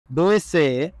Do we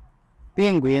say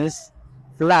penguins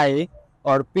fly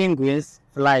or penguins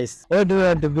flies? What do you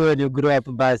want to be when you grow up,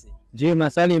 basi? Je,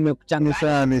 maswali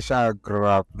imekuchanganya? Nisha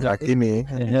grow up, lakini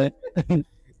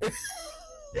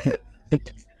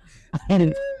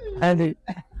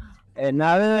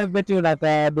na wewe Betty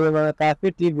unakaa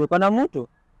fiti hivyo, kuna mtu?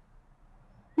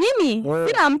 Mimi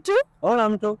sina mtu. Una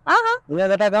mtu? Aha.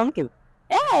 Unaweza taka mtu?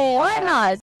 Why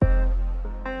not?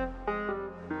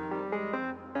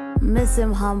 Miss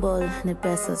him humble ni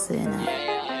pesa sina.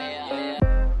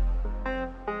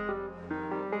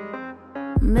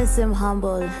 Miss him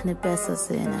humble ni pesa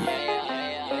sina.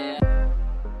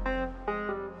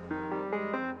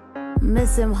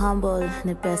 Miss him humble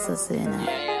ni pesa sina.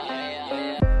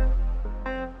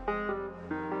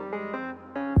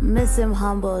 Miss him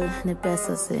humble ni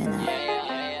pesa sina.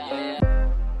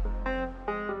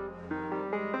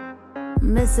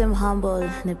 Miss him humble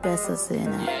ni pesa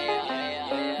sina.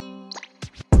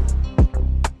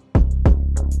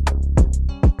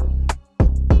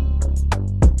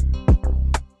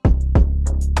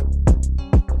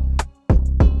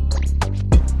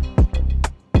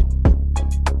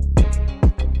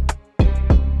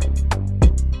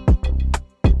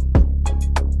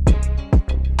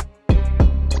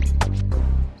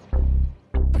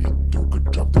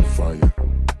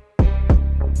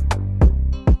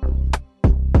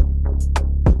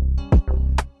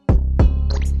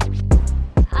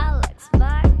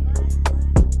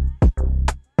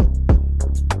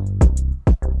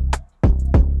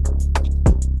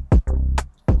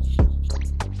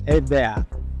 Hey there,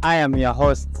 I am your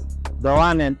host, the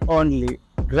one and only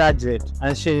graduate,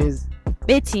 and she is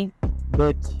Betty.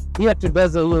 Betty, here to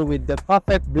dazzle you with the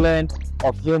perfect blend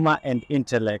of humor and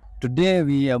intellect. Today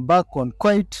we are back on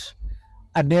quite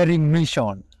a daring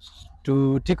mission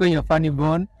to tickle your funny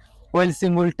bone while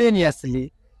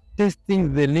simultaneously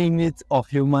testing the limits of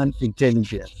human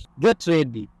intelligence. Get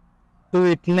ready to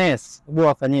witness,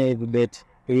 to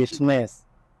witness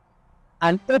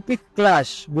an epic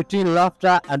clash between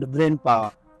laughter and brain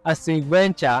power as we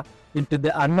venture into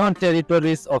the unknown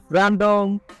territories of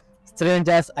random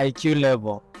strangers' IQ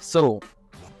level. So,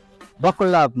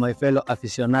 buckle up, my fellow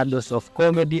aficionados of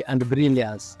comedy and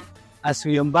brilliance, as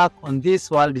we embark on this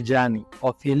wild journey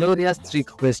of hilarious trick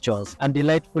questions and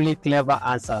delightfully clever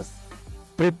answers.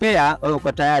 Prepare,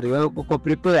 uko tayari? Uko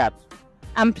prepared?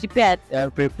 I'm prepared.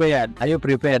 Prepared. Are you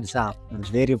prepared, sir? I'm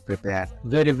very prepared.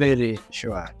 Very, very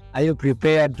Sure. Are you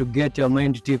prepared to get your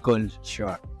mind tickled?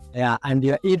 Sure. Yeah, and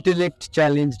your intellect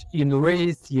challenged in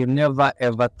ways you never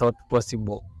ever thought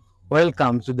possible.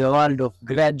 Welcome to the world of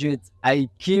graduates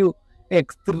IQ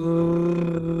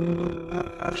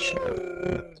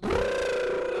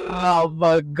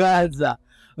Extravaganza,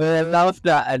 where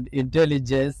laughter and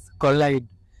intelligence collide.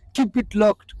 Keep it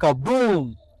locked.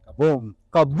 Kaboom! Kaboom.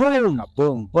 Kaboom!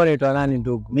 Kaboom. Unaitwa nani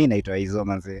ndugu? Mimi naitwa Izo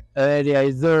manze. Ni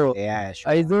Aizoro. Yeah,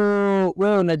 sure. Aizoro,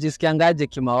 wewe unajisikiangaje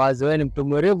kimawazo? Wewe ni mtu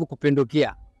mwerevu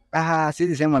kupindukia.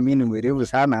 Siwezi sema mimi ni mwerevu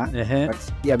sana, Ehe. but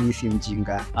pia mimi si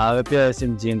mjinga. Wewe pia si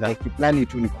mjinga. Kiplani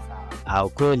tu niko sawa.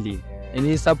 Ukweli.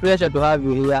 It's a pleasure to have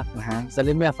you here.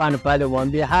 Salimia fan pale,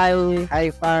 mwambie hi.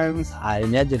 Hi fans.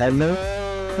 Niaje? Hello.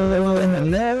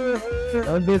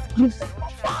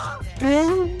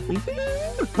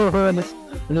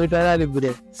 Unaitwa nani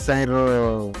bure?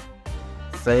 Sairo.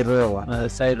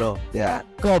 Sairo. Yeah.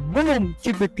 Kaboom!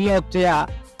 Keep it locked here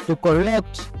to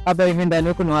collect. Hapa hivi ndani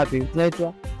huko ni wapi?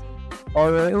 Unaitwa?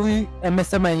 Huyu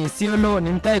amesema Isiolo, ni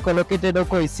mtaa iko located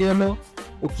huko Isiolo.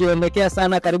 Ukielekea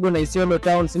sana karibu na Isiolo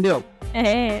town, si ndio?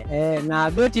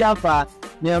 Na Betty hapa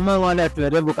ni among wale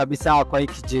tuerevu kabisa kwa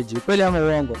hiki kijiji. Kweli ama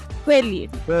uongo? Kweli.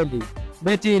 Kweli.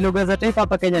 Betty, lugha za taifa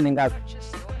hapa Kenya ni ngapi?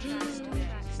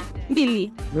 2.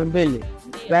 Mbili.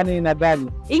 Gani na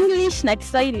gani? English na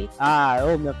Kiswahili.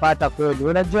 Wewe umepata kweli.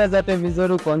 Unajua zote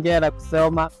vizuri kuongea na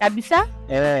kusoma. Kabisa?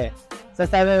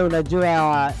 Sasa wewe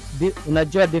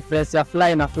unajua difference ya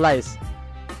fly na flies?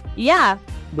 Yeah.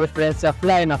 Difference ya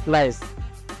fly na flies.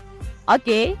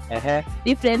 Okay.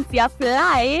 Difference ya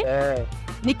fly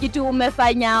ni kitu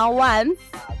umefanya once.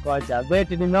 Koja,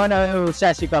 Betty, nimeona wewe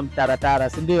ushashika mtaratara,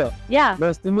 si ndio? Yeah.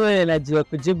 Ndio stimule najua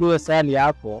kujibu hiyo swali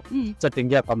hapo.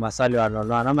 Tutaingia kwa maswali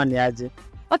wanaona ama ni aje?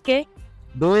 Okay.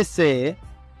 Do we say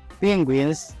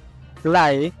penguins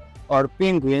fly or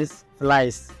penguins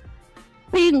flies?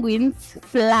 Penguins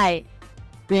fly.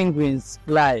 Penguins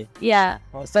fly. Yeah.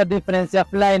 So difference ya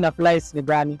fly na flies ni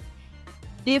gani?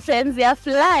 Difference ya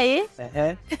fly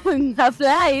na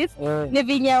flies ni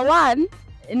vinye one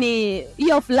ni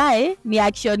hiyo fly ni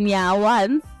action ya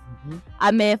once.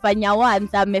 Amefanya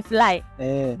once, amefly.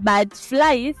 But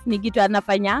flies ni kitu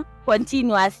anafanya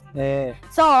continuous.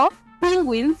 So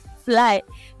penguins fly.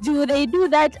 Do they do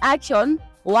that action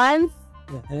once,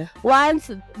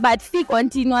 but see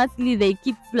continuously they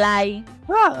keep flying?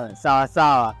 Sawa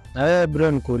sawa. Na wewe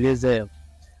bro nikuulize,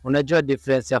 unajua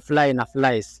difference ya fly na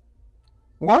flies?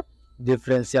 What?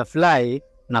 Difference ya fly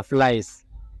na flies.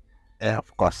 Yeah,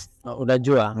 of course.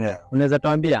 Unajua? Yeah. Unaweza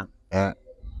tuambia? Yeah.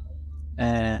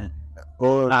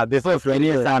 Before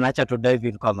tuendelee sana, acha tu dive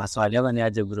in kwa maswali. Ama ni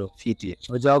aje bro? Fiti.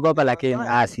 Hujaogopa lakini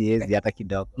Siwezi hata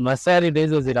kidogo. maswali ndio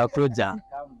hizo zinakuja.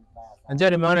 Unajua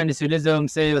nimeona nisiulize huyo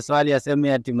msee hiyo swali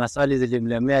aseme ati maswali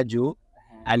zilimlemea juu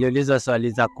aliulizwa swali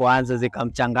za kwanza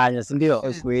zikamchanganya, si ndio?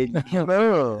 Kweli.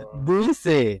 Do you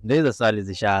say, ndio hizo swali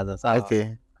zishaanza sawa. Okay.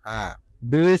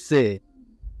 Do you say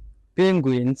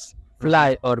penguins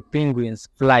fly or penguins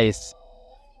flies?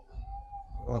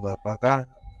 Paka.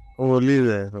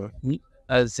 Uulize.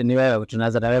 Si ni wewe,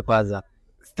 tunaanza na wewe kwanza.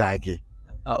 Staki.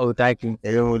 Utaki?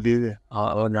 Uulize.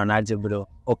 Unaonaje bro?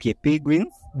 Okay,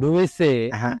 penguins. Do we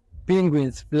say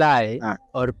penguins fly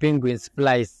or penguins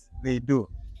flies? They do.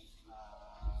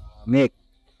 Make.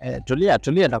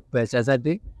 Tulia na kupesha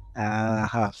zati.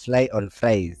 Fly or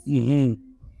flies.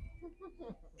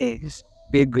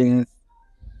 Penguins.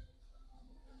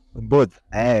 Both.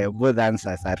 Both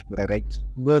answers are correct.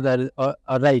 Both are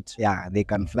right. Yeah, they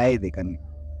can fly, they can...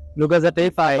 Lugha za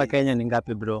taifa hapa Kenya ni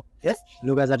ngapi bro? Yes?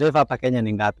 Lugha za taifa hapa Kenya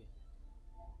ni ngapi?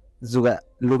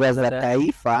 Lugha za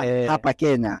taifa hapa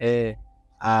Kenya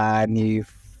ni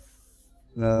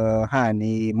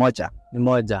moja. Ni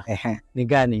moja. Ni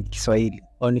gani? Kiswahili.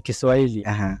 Ni Kiswahili.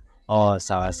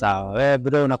 Sawa sawa. Wewe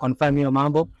bro una confirm hiyo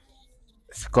mambo?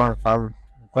 Confirm.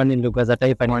 Kwani lugha za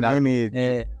taifa ni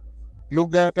ngapi?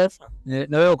 Lugha ya taifa?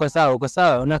 Na wewe uko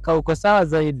sawa? Unakaa uko sawa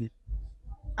zaidi?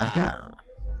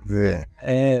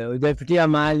 Hujapitia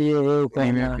mahali uko?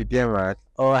 Nimepitia mahali.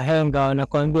 Wahenga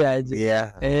wanakuambia aje?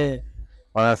 Yeah.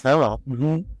 Wanasema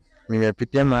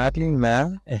nimepitia mahali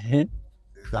na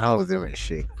sahau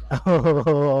zimeshika.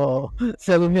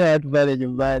 Salimia watu pale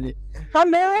nyumbani.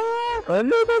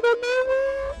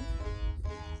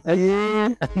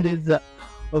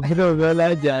 Bro,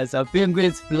 umeonaje sasa?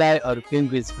 Penguins fly or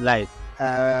penguins fly?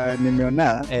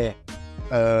 Nimeona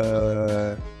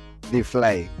they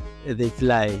fly. They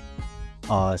fly.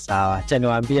 Sawa. Acha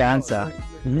niwaambie answer.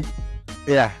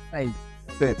 Yeah.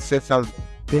 Say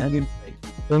something.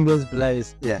 Penguins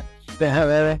flies. Yeah.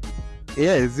 Wewe?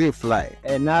 Yeah, they fly.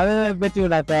 Na wewe beti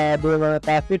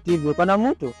unatafiti hivyo kuna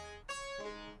mtu?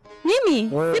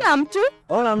 Mimi? Sina mtu.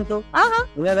 Una mtu?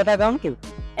 Unaweza taka mtu?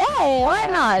 Why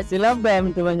not? Si labda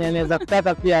mtu mwenye anaweza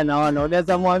kutaka pia anaona.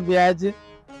 Unaweza mwambia aje?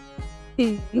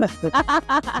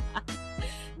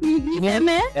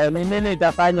 Nini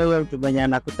itafanya huyo mtu mwenye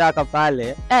anakutaka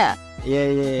pale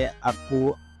yeye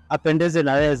apendeze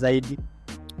na wewe zaidi?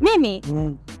 Mimi?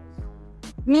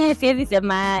 Mimi siwezi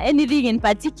sema anything in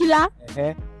particular.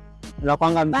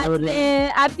 Unakwanga mzuri. But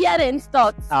appearance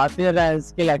talks.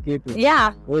 Appearance kila kitu.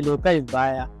 Yeah. Wewe ukai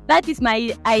mbaya. That is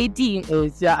my ID.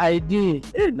 It's your ID.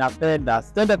 Napenda.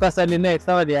 Twende kwa swali next.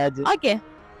 Sawa ni aje? Okay.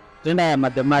 Twende ya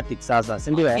mathematics sasa,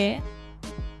 si ndio? Okay.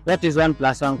 That is 1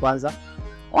 plus 1 kwanza.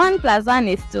 1 plus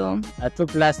 1 is 2. 2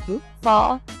 plus 2?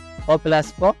 4. 4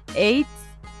 plus 4? 8.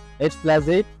 8 plus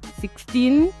 8?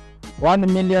 16.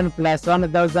 1 million plus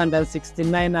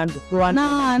 1,069 and 200. No.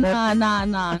 I'm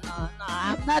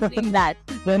not doing that.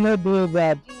 Then not do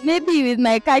that. Maybe with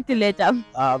my calculator.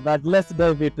 But let's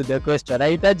dive into the question.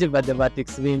 Nahitaji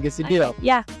mathematics mingi, si ndio?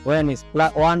 Yeah. When is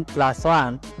 1 plus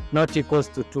 1 not equals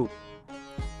to 2?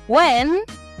 When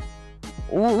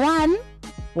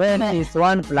is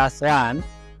 1 plus 1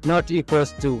 not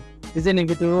equals to? Hizi ni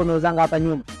vitu unauzanga hapa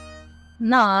nyuma?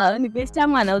 No, ni best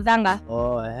yangu anauzanga.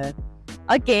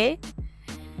 Okay.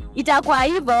 Itakuwa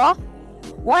hivyo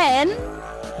when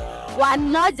 1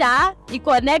 moja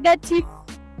iko negative.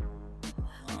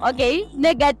 Okay,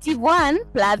 negative 1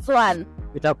 plus 1.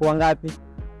 Itakuwa ngapi?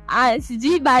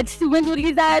 Sijui but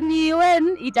umeniuliza ni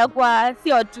when itakuwa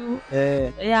sio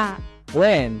 2. Yeah.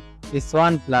 When is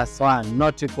 1 plus 1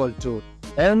 not equal to?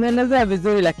 Umeelezea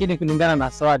vizuri lakini kulingana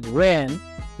na swali. When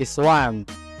is 1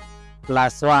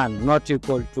 plus 1 not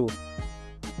equal to?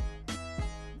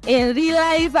 In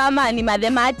real life ama ni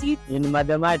mathematics? In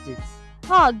mathematics.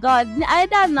 Oh God, I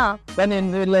don't know. Kwani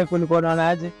in real life ulikuwa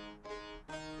unaonaje?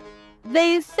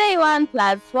 They say 1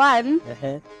 plus 1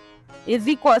 is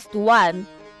equals to 1.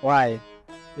 Why?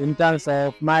 In terms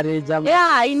of marriage?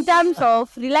 Yeah, in terms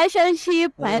of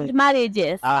relationship and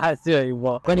marriages. Sio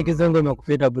hivyo. Kwani kizungu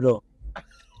imekupita bro?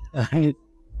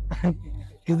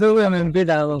 Kizungu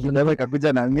imempita ndio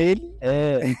ikakuja na mail.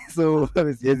 So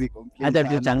siwezi compare. Hata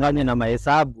tuchanganye na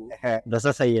mahesabu ndio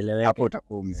sasa ieleweke. Hapo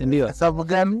utakuwa. Si ndio? Hesabu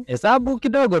gani? Hesabu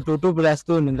kidogo tu 2 plus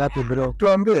 2 ni ngapi bro?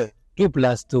 Tuambie. 2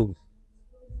 plus 2.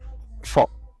 4.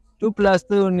 2 plus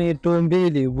 2 ni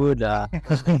 2 buda.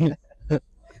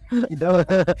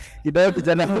 Kidogo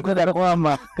kijana kwa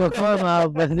kwama. Kwa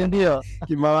basi ndio.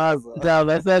 Kimawazo. Sawa,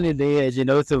 basi ni the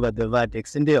genosis of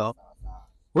mathematics ndio.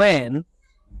 When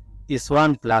is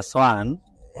 1 plus 1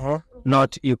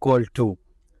 not equal to?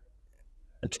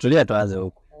 Tutulia tuanze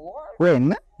huko.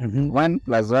 When 1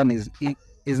 plus 1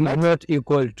 is not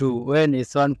equal to. When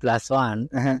is 1 plus 1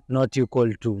 not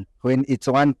equal to? When it's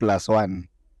 1 plus 1.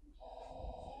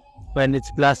 When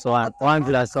it's plus 1. 1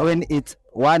 plus 1. When it's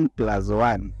 1 plus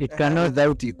 1. It cannot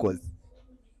without equals.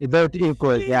 Without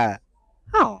equals. Yeah.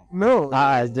 How? No.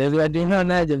 I didn't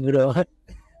know bro.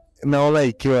 Naona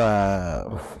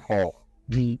ikiwa 4.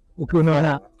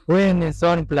 Ukiona when is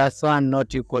 1 plus 1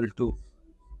 not equal to?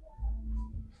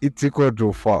 It's equal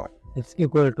to 4. It's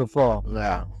equal to 4.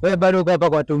 Yeah. Wewe bado uko hapa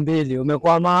kwa 2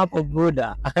 umekwama hapo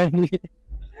buda.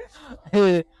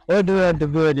 What do you want to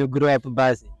be when you grow up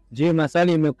basi? Je,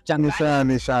 maswali imekuchanganya?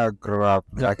 Nisha grow up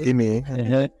lakini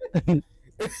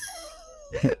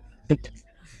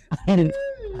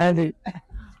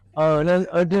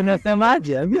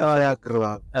unasemaje? I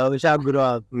grow up. Usha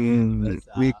grow up.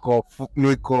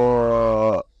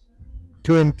 Niko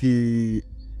 28.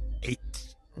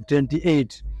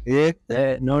 28.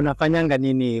 Na unafanyanga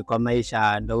nini kwa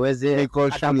maisha ndo uweze Niko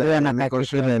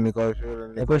shule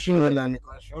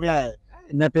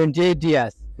na 28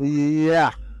 years?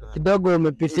 Yeah. Kidogo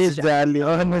umepitisha.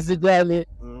 Usijali.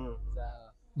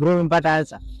 Bro, mpata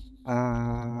answer.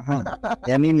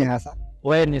 Ya nini hasa?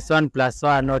 When is 1 plus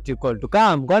 1 not equal to?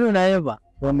 Come, kwani unaeva?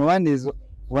 When 1 is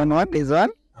 1?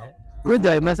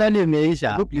 Kuja, maswali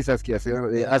imeisha. Please ask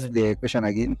the question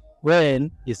again.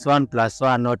 When is 1 plus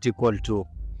 1 not equal to?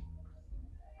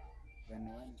 When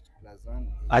 1 plus 1.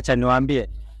 Acha niwaambie,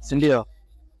 si ndio?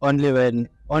 Only when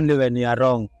you are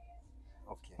wrong.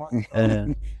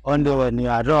 Okay. Only when you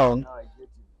are wrong.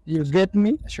 You get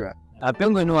me? Sure.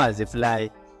 Penguin was a fly.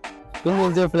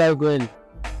 Penguin is a fly kweli.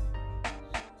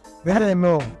 Very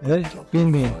no.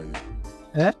 Penguin.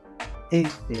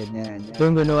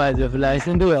 Penguin was a fly,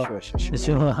 si ndio?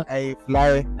 Sure. I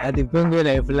fly. Ati penguin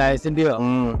I fly, si ndio?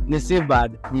 Ni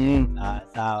seabird.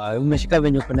 Sawa. Umeshika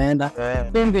venye kunaenda.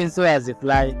 Penguins was a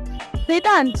fly. They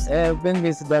don't.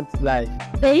 Penguins don't fly.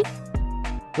 They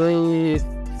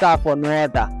Surf on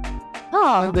weather.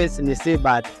 Oh, Penguins ni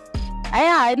seabird.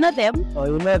 yeah, I know them, Oh,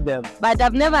 you know them. but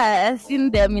I've never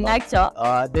seen them in action.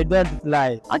 They don't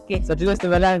fly. Okay. So tuko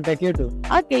tumelanda kitu.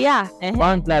 Okay, yeah.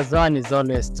 1 plus 1 is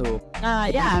always 2.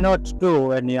 Yeah. Not 2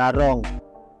 when you are wrong.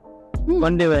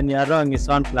 Only when you are wrong is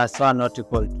 1 plus 1 not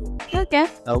equal to. Okay.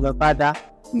 Na umepata?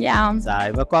 Yeah. Sawa,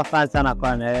 imekuwa fun sana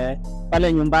kwa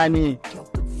pale nyumbani.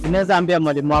 Unaweza ambia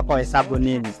mwalimu wako hesabu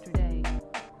nini?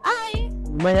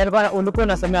 Mwenye ulikuwa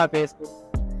unasomea wapi school?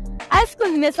 High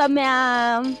school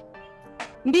nimesomea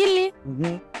 2.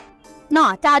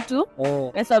 No,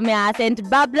 3. Nimesomea St.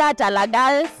 Barbara Tala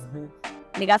Girls.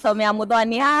 Nikasomea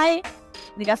Muthoni High.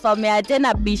 Nikasomea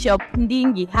tena Bishop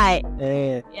Ndingi High.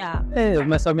 Yeah.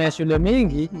 Umesomea shule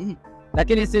mingi.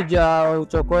 Lakini si jua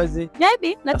uchokozi.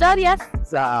 Maybe notorious.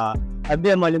 Sawa.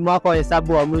 Ambia mwalimu wako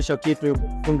hesabu wa mwisho kitu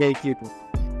funge hii kitu.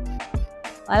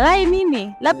 Walai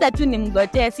mimi labda tu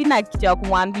nimgotee, sina kitu ya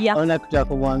kumwambia. Ona kitu ya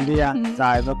kumwambia.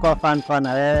 Sawa, imekuwa fun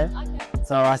na wewe.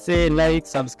 So say like,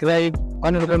 subscribe.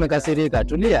 Kwani ulikuwa umekasirika?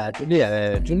 Tulia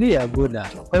buda.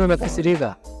 Kwani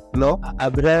umekasirika? No.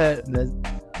 Abra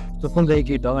tufunge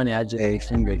hiki kitu ama ni aje?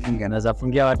 Funga. Naweza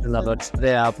fungia watu na Lord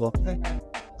Sprayer hapo.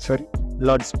 Sorry.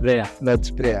 Lord Sprayer.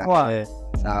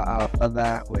 So our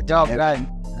Father,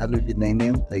 hallowed be thy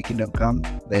name, thy kingdom come,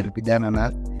 thy will be done on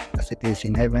earth as it is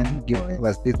in heaven. Give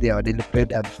us this day our daily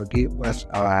bread and forgive us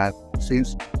our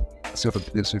sins. So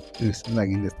forgive us against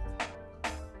us.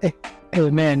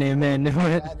 Amen.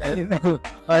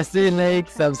 Wasi like,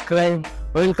 subscribe.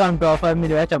 Welcome to our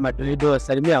family. Wacha matulido.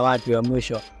 Salimia watu wa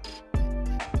mwisho.